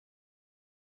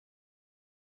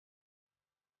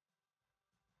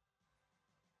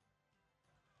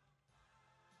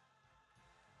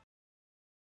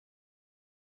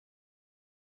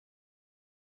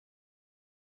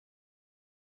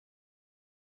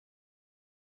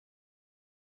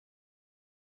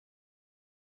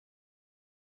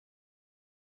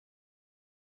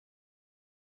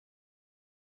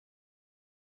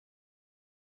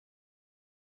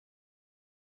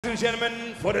and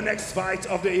gentlemen, for the next fight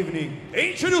of the evening.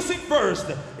 Introducing first,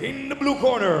 in the blue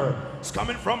corner, it's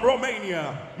coming from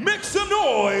Romania. Make some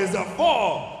noise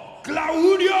for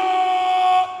Claudio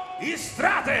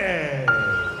Istrate.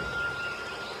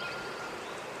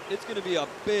 It's going to be a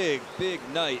big, big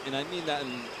night, and I mean that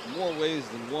in more ways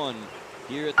than one,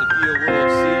 here at the FIA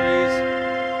World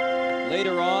Series.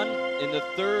 Later on, in the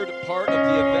third part of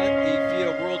the event, the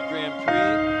FIA World Grand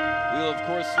Prix, we'll of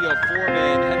course see a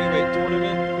four-man heavyweight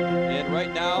tournament. And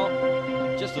right now,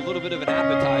 just a little bit of an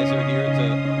appetizer here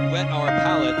to whet our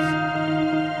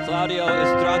palates. Claudio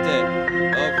Istrate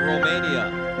of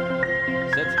Romania,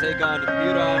 set to take on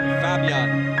Miran Fabjan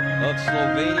of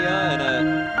Slovenia in a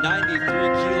 93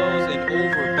 kilos and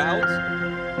over bout.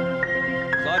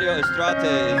 Claudio Istrate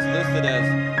is listed as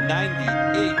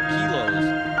 98 kilos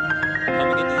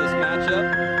coming into this matchup.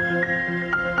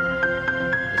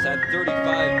 He's had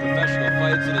 35 professional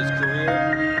fights in his career,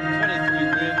 23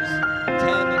 wins,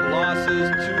 10 losses,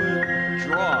 2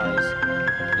 draws,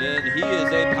 and he is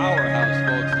a powerhouse,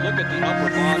 folks. Look at the upper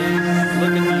body,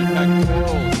 look at the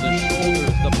pectorals, the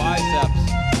shoulders, the biceps.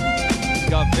 He's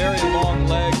got very long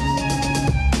legs.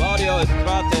 Claudio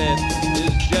Istrate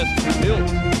is just built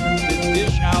to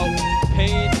dish out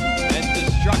pain and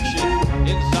destruction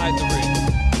inside the ring.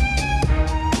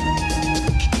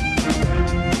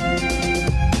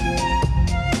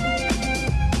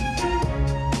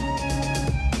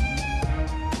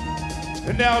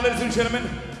 And now, ladies and gentlemen,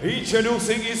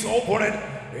 introducing his opponent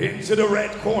into the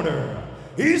red corner.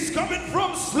 He's coming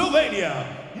from Slovenia.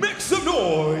 Make some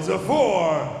noise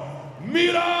for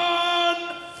Miran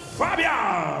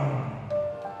Fabjan.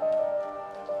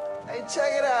 Hey,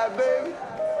 check it out, baby.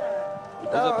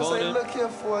 His opponent, look here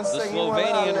for a the second.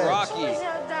 Slovenian Rocky,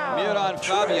 Miran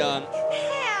Fabjan,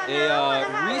 a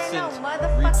recent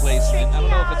replacement. I don't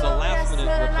know if it's a last-minute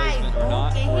replacement or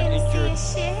not, for an injured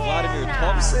Vladimir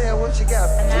Tom. Saying what you got?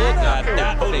 Look at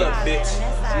that face. Hold up, bitch.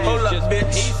 Hold up,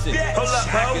 bitch. Pacing Hold up,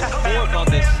 back and forth on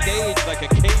this stage like a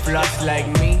cage. Fluff like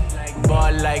me,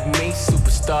 ball like me,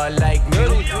 superstar like me.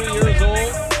 33 years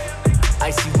old.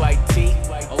 Icy white tee,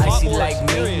 icy like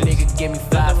me, nigga give me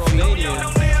 5 feet. Romanian,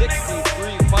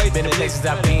 63 fights. Been the places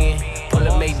I've been, all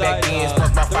the made back ends,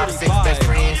 plus my 5, 6 best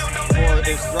friends. For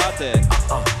Istrate,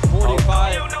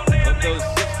 45 of those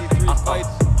 63 fights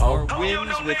are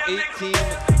wins with 18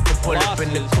 Pull up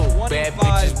in the coupe, bad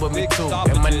bitches with me too,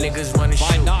 and my niggas wanna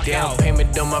shoot. Down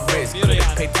payment on my wrist, clear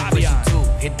pay tuition too.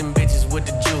 Hit them bitches with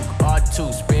the juke,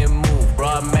 R2, spin move,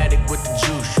 Broadmatic with the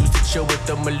juice. Used to chill with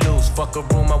the Maloose, fuck a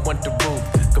room, I want the roof.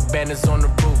 Cabanas on the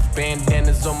roof,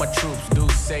 bandanas on my troops. Do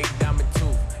say diamond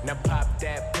tooth, now pop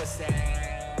that pussy.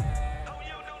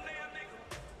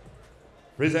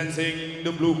 Presenting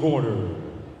the blue corner.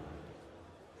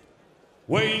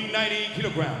 Weighing 90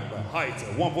 kilograms, height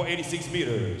 1.86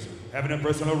 meters, having a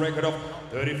personal record of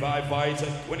 35 fights,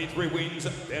 23 wins,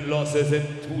 10 losses,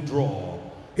 and 2 draws.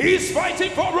 He's fighting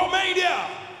for Romania.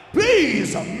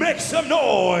 Please make some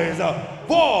noise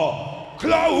for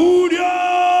Claudio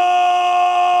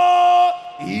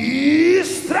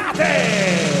Istrate.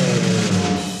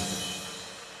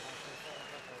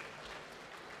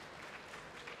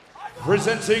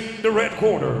 Presenting the red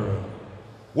corner.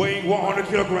 Weighing 100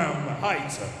 kilograms,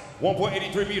 height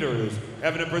 1.83 meters,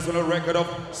 having a personal record of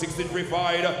 63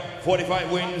 fights,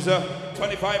 45 wins,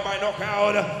 25 by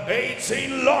knockout,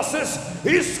 18 losses.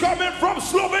 He's coming from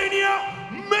Slovenia.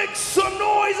 Make some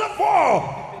noise for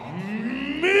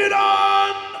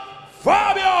Miran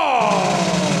Fabjan.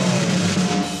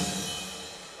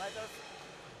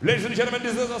 Ladies and gentlemen,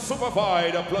 this is a super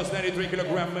fight, plus 93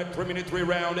 kilograms, 3-minute 3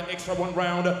 round, extra 1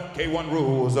 round, K1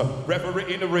 rules.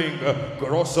 Referee in the ring,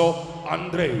 Grosso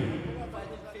Andre. I want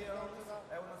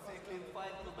to say clean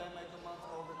fight to obey my commands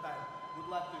all the time. Good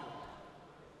luck to you.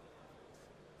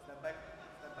 Step back,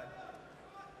 step back.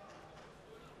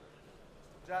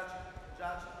 Judge,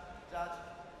 judge, judge.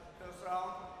 First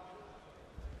round.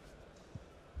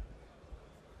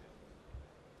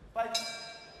 Fight.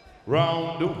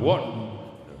 Round 1.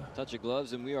 Touch of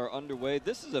gloves, and we are underway.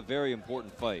 This is a very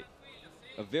important fight.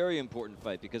 A very important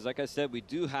fight because, like I said, we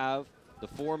do have the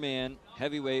 4-man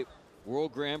heavyweight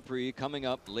World Grand Prix coming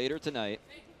up later tonight.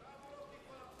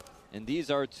 And these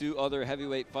are 2 other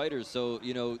heavyweight fighters, so,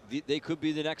 you know, they could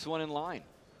be the next one in line.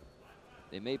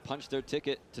 They may punch their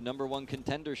ticket to #1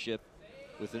 contendership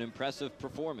with an impressive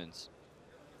performance.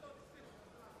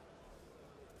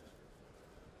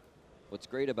 What's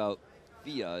great about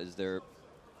FIA is their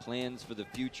plans for the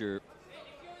future.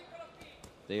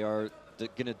 They are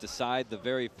going to decide the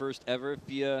very first ever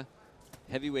FIA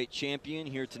heavyweight champion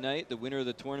here tonight. The winner of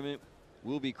the tournament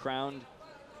will be crowned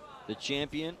the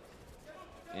champion.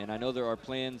 And I know there are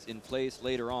plans in place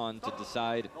later on to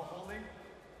decide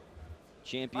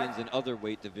champions in other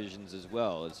weight divisions as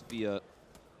well, as FIA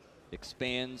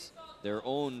expands their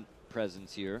own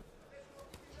presence here.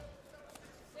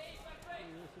 You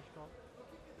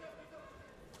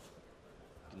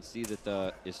can see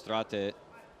that Istrate,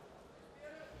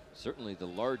 certainly the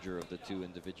larger of the two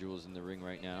individuals in the ring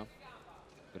right now.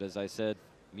 But as I said,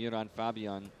 Miran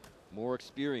Fabjan, more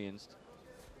experienced.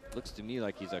 Looks to me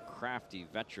like he's a crafty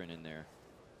veteran in there.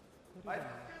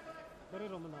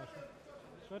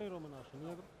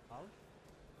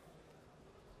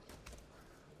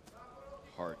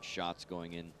 Hard shots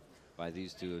going in by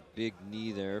these two. A big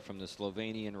knee there from the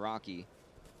Slovenian Rocky.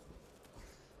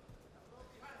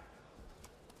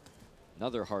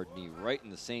 Another hard knee right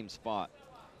in the same spot.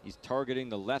 He's targeting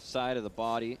the left side of the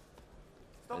body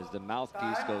as the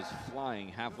mouthpiece goes flying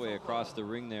halfway across the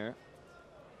ring there.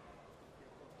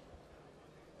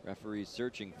 Referee's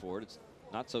searching for it. It's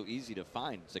not so easy to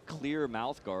find. It's a clear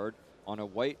mouth guard on a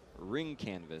white ring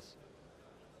canvas.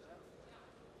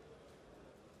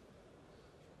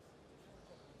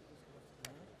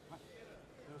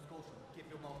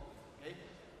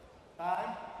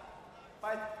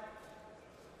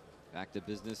 Back to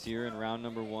business here in round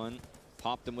number 1.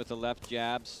 Popped him with a left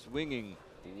jab, swinging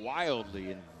wildly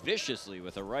and viciously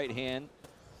with a right hand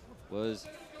was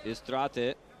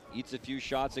Istrate. Eats a few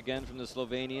shots again from the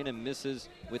Slovenian and misses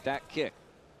with that kick.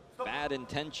 Bad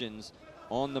intentions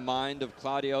on the mind of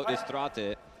Claudio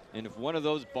Istrate, and if one of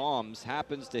those bombs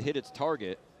happens to hit its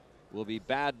target, will be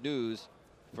bad news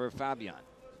for Fabjan.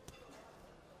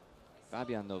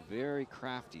 Fabjan, though, very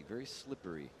crafty, very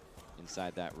slippery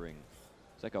inside that ring.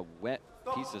 It's like a wet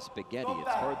piece of spaghetti.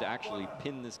 It's hard to actually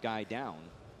pin this guy down.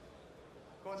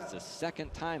 It's the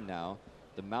second time now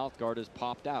the mouth guard has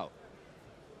popped out.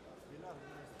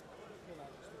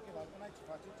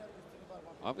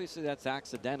 Obviously that's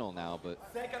accidental now, but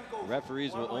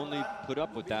referees will only put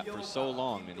up with that for so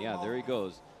long. And yeah, there he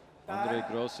goes. Andre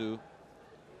Grosu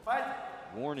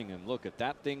warning him, look, if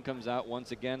that thing comes out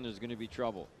once again, there's going to be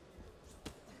trouble.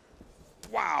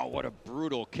 Wow, what a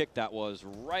brutal kick that was,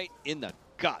 right in the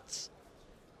guts.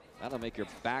 That'll make your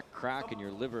back crack and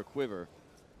your liver quiver.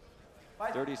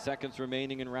 30 seconds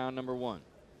remaining in round number 1.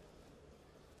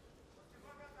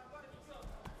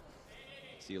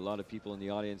 See a lot of people in the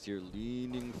audience here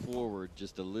leaning forward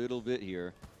just a little bit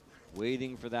here,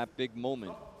 waiting for that big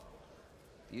moment.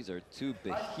 These are two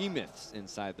behemoths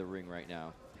inside the ring right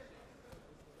now.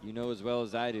 You know as well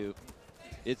as I do,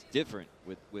 it's different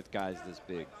with guys this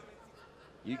big.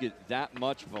 You get that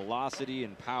much velocity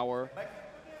and power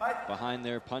behind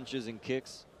their punches and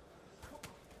kicks.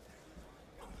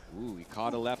 Ooh, he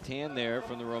caught a left hand there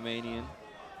from the Romanian.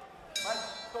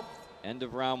 End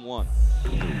of round 1.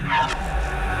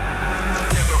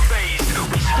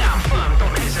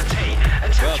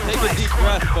 Well, take a deep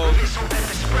breath, folks.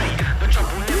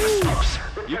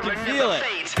 You can feel it.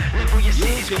 You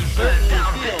can certainly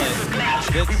feel it.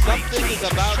 That something is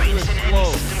about to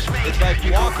explode. It's like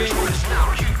walking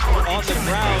on the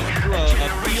ground through a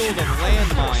field of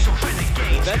landmines.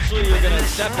 Eventually you're going to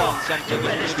step on something and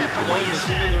you're going to be blown to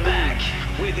smithereens.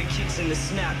 With the kicks and the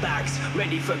snapbacks,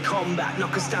 ready for combat.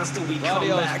 Knock us down, still we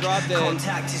Claudio come back. Istrate,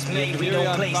 Contact is made, we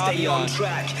don't play, stay on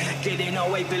track. Get in our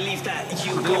way, believe that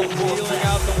you go for feeling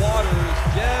out the waters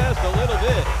just a little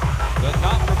bit, but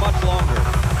not for much longer.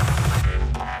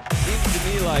 Seems to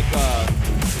me like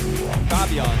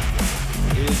Fabjan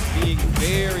is being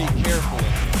very careful.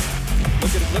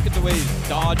 Look at the way he's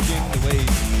dodging, the way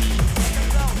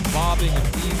he's bobbing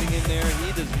and weaving in there.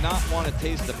 He does not want to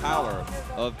taste the power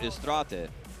of Istrate.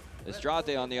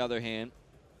 Istrate, on the other hand,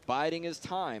 biding his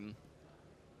time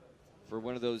for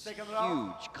one of those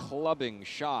huge clubbing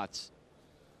shots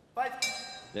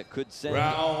that could send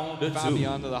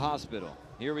Fabjan to the hospital.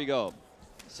 Here we go.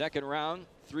 Second round,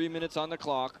 3 minutes on the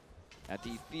clock at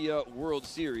the FIA World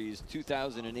Series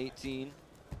 2018.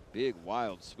 Big,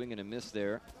 wild swing and a miss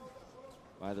there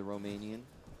by the Romanian.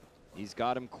 He's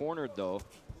got him cornered, though.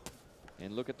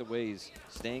 And look at the way he's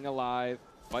staying alive,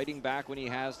 fighting back when he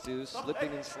has to,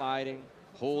 slipping and sliding,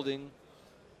 holding.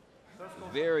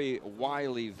 Very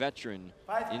wily veteran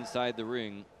inside the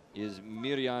ring is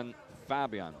Miran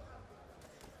Fabjan.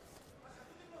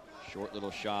 Short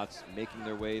little shots making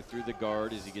their way through the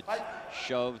guard as he gets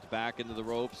shoved back into the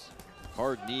ropes.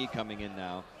 Hard knee coming in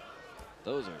now.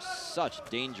 Those are such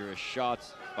dangerous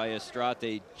shots by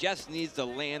Istrate. Just needs to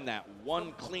land that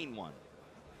one clean one.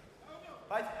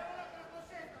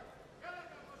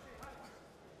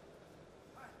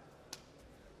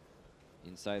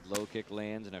 Inside low kick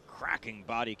lands and a cracking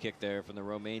body kick there from the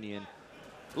Romanian.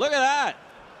 Look at that!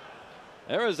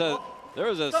 There was a There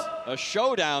was a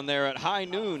showdown there at high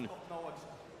noon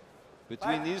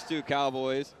between these two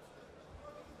cowboys.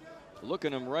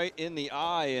 Looking him right in the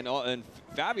eye, and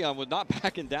Fabjan was not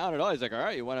backing down at all. He's like, all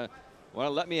right, you want to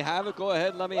let me have it? Go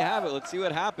ahead, let me have it. Let's see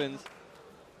what happens.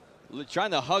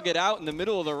 Trying to hug it out in the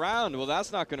middle of the round. Well,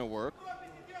 that's not going to work.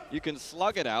 You can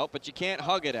slug it out, but you can't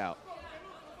hug it out.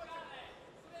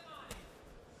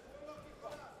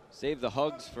 Save the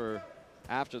hugs for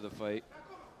after the fight.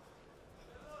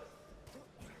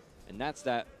 And that's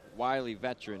that wily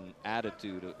veteran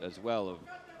attitude as well of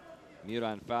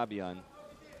Miran Fabjan.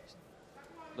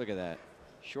 Look at that.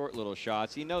 Short little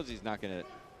shots. He knows he's not going to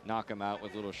knock him out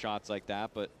with little shots like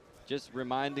that, but just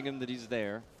reminding him that he's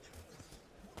there.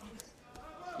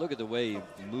 Look at the way he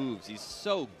moves. He's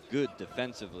so good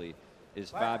defensively, is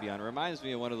Fabjan. Reminds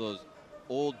me of one of those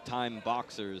old-time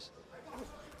boxers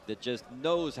that just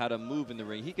knows how to move in the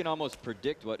ring. He can almost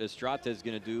predict what Istrate is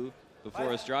going to do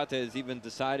before Istrate has even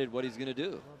decided what he's going to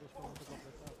do.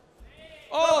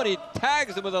 Oh, and he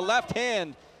tags him with a left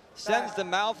hand. Sends the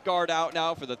mouth guard out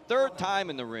now for the third time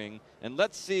in the ring. And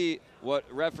let's see what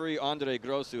referee Andre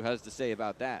Grosu has to say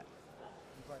about that.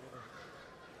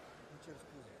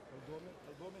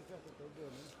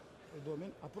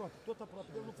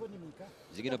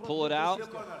 Is he going to pull it out?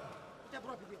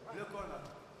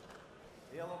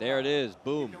 There it is.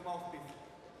 Boom.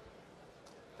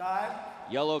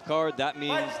 Yellow card. That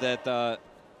means that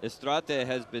Istrate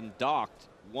has been docked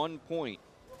 1 point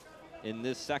in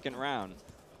this second round,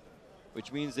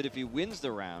 which means that if he wins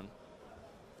the round,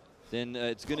 then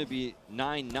it's going to be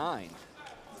 9-9.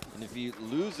 And if he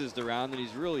loses the round, then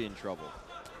he's really in trouble.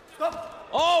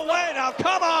 Oh, wait, now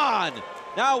come on!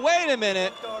 Now, wait a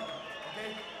minute.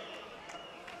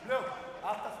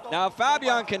 Now,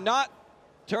 Fabjan cannot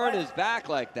turn his back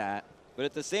like that, but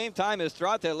at the same time,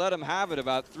 Istrate let him have it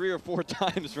about 3 or 4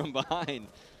 times from behind.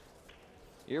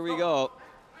 Here we go.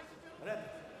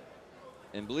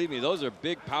 And believe me, those are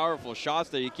big, powerful shots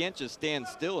there. You can't just stand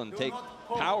still and take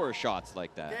power shots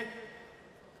like that.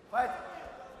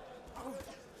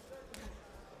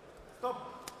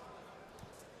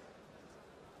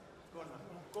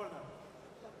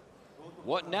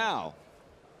 What now?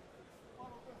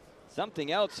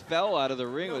 Something else fell out of the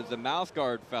ring. It was the mouth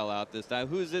guard fell out this time.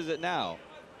 Whose is it now?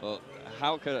 Well,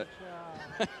 how could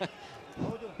it?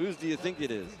 Whose do you think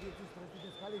it is?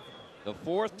 The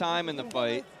 4th time in the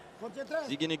fight. Is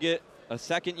he going to get a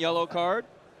second yellow card?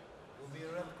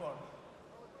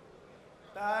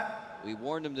 We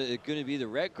warned him that it's going to be the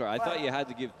red card. I thought you had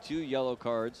to give 2 yellow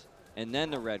cards and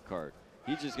then the red card.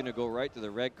 He's just going to go right to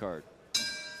the red card.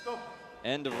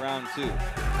 End of round 2. Stand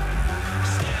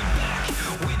back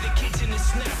with the kids in the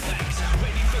snapbacks,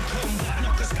 ready for combat.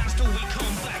 Knock us down, still we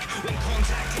come back. When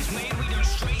contact is made, we don't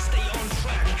stray, stay on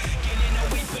track. Getting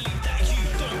away, believe that you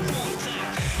don't want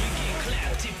that. You get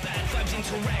clapped if bad vibes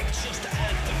interact. Just to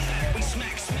add the fact, we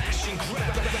smack, smash, and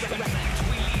grab. In fact,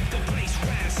 we leave the place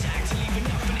ransacked, leaving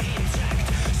nothing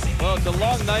intact. Well, it's a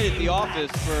long night at the office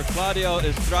for Claudio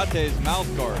Istrate's mouth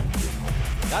guard.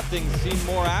 That thing's seen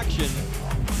more action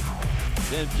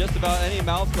than just about any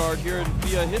mouth guard here in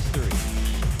FIA history.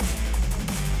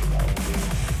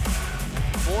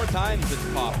 4 times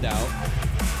it's popped out.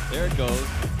 There it goes.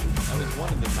 That was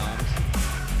one of the times.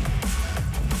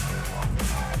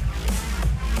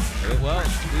 Well,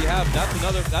 we have,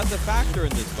 that's a factor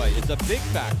in this fight. It's a big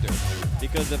factor,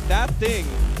 because if that thing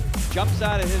jumps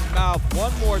out of his mouth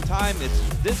one more time,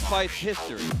 this fight's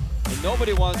history. And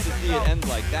nobody wants to see it end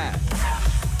like that.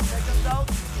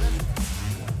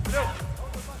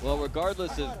 Well,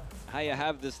 regardless of how you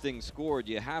have this thing scored,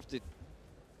 you have to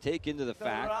take into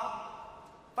account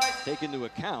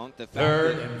the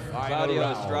fact that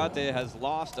Claudio Istrate has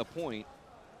lost a point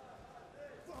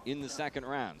in the second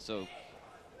round. So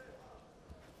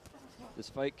this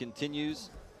fight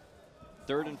continues.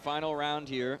 3rd and final round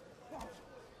here.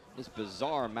 This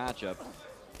bizarre matchup.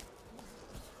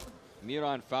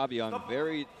 Miran Fabjan,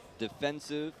 very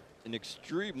defensive and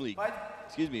extremely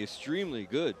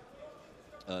good.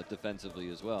 Defensively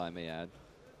as well, I may add.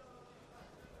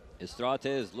 Istrate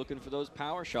is looking for those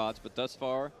power shots, but thus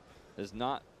far has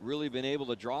not really been able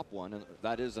to drop one, and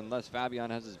that is unless Fabjan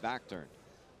has his back turned.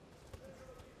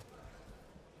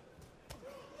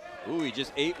 Ooh, he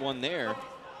just ate one there.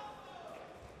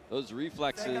 Those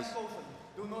reflexes,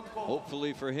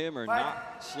 hopefully for him, are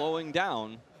not slowing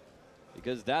down,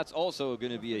 because that's also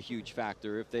going to be a huge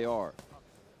factor if they are.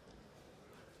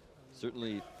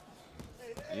 Certainly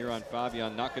Miran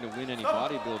Fabjan not going to win any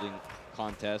bodybuilding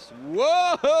contests.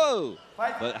 Whoa!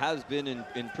 But has been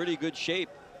in pretty good shape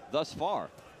thus far.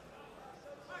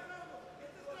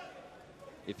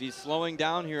 If he's slowing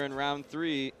down here in round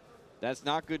 3, That's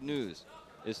not good news.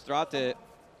 Istrate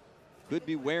could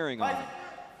be wearing on him.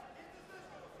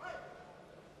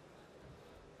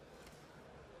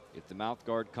 If the mouth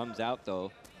guard comes out,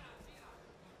 though,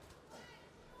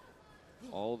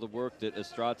 all the work that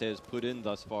Istrate has put in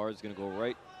thus far is going to go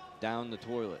right down the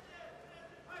toilet.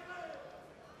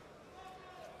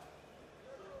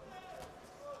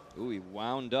 Ooh, he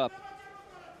wound up,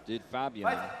 did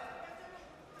Fabjan.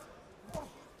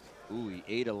 Ooh, he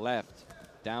ate a left,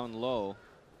 down low.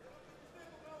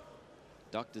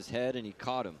 Ducked his head and he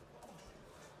caught him.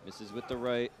 Misses with the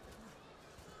right.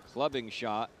 Clubbing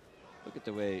shot. Look at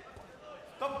the way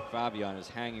Fabjan is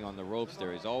hanging on the ropes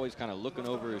there. He's always kind of looking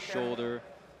over his shoulder.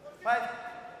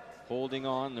 Holding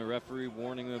on, the referee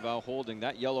warning him about holding.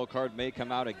 That yellow card may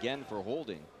come out again for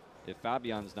holding if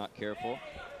Fabjan's not careful.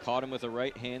 Caught him with a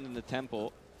right hand in the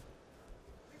temple.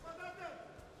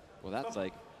 Well, that's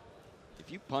like,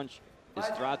 if you punch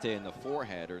Istrate in the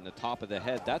forehead or in the top of the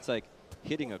head, that's like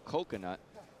hitting a coconut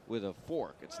with a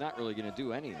fork. It's not really going to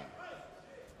do anything.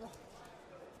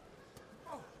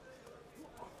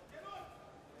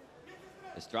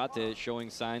 Istrate showing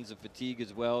signs of fatigue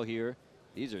as well here.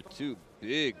 These are two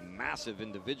big, massive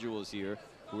individuals here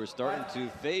who are starting to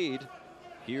fade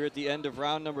here at the end of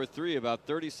round number 3. About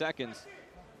 30 seconds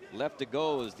left to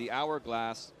go as the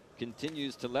hourglass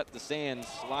continues to let the sand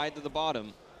slide to the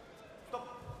bottom.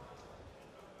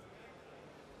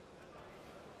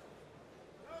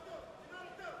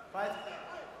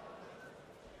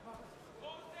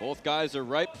 Both guys are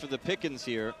ripe for the pickings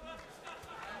here.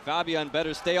 Fabjan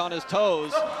better stay on his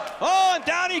toes. Oh, and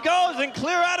down he goes and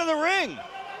clear out of the ring.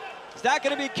 Is that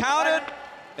going to be counted?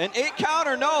 An 8 count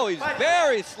or no? He's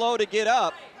very slow to get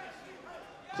up.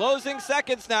 Closing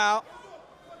seconds now.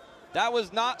 That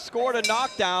was not scored a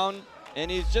knockdown,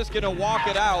 and he's just going to walk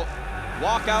it out,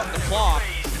 walk out the clock.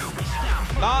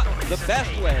 Not the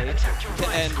best way to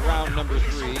end round number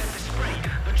 3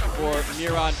 for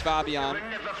Miran Fabjan.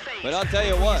 But I'll tell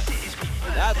you what,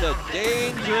 that's a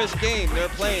dangerous game they're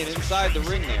playing inside the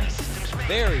ring there.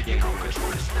 Very dangerous.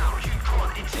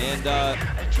 And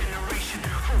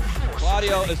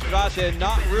Claudio Istrate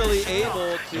not really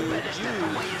able to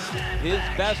use his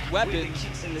best weapons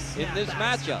in this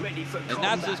matchup. And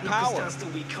that's his power.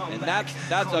 And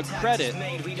that's a credit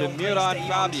to Miran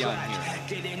Fabjan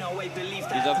here.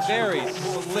 He's a very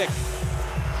slick,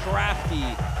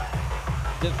 crafty,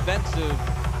 defensive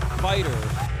fighter.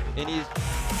 And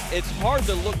it's hard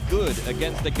to look good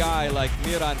against a guy like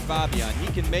Miran Fabjan. He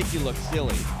can make you look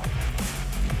silly.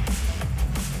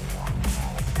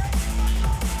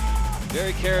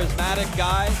 Very charismatic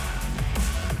guy.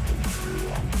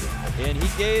 And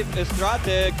he gave Istrate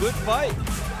a good fight.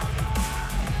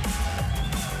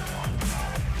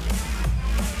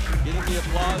 Getting the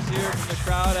applause here from the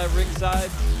crowd at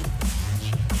ringside.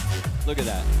 Look at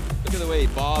that. Look at the way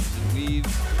he bobs and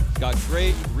weaves. He's got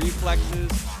great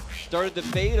reflexes. Started to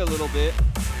fade a little bit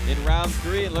in round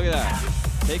 3, and look at that.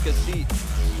 Take a seat.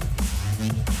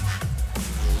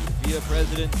 FIA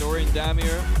President Dorian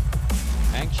Damier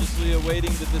anxiously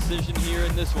awaiting the decision here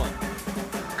in this one.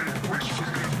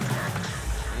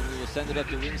 And we will send it up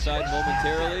to ringside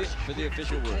momentarily for the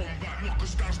official word.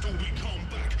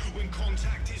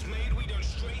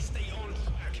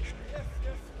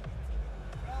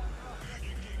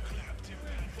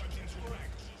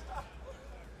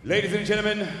 Ladies and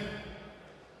gentlemen,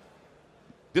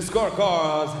 the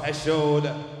scorecards has showed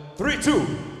 3-2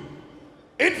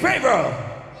 in favor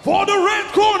for the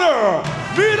red corner,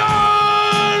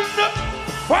 Miran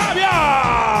Fabjan!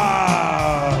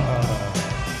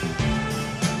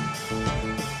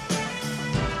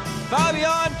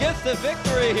 Fabjan gets the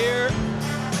victory here.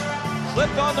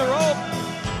 Slipped on the rope,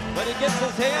 but he gets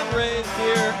his hand raised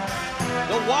here.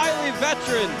 The wily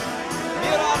veteran,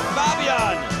 Miran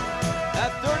Fabjan,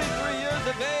 at 33 years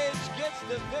of age, gets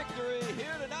the victory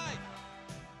here tonight.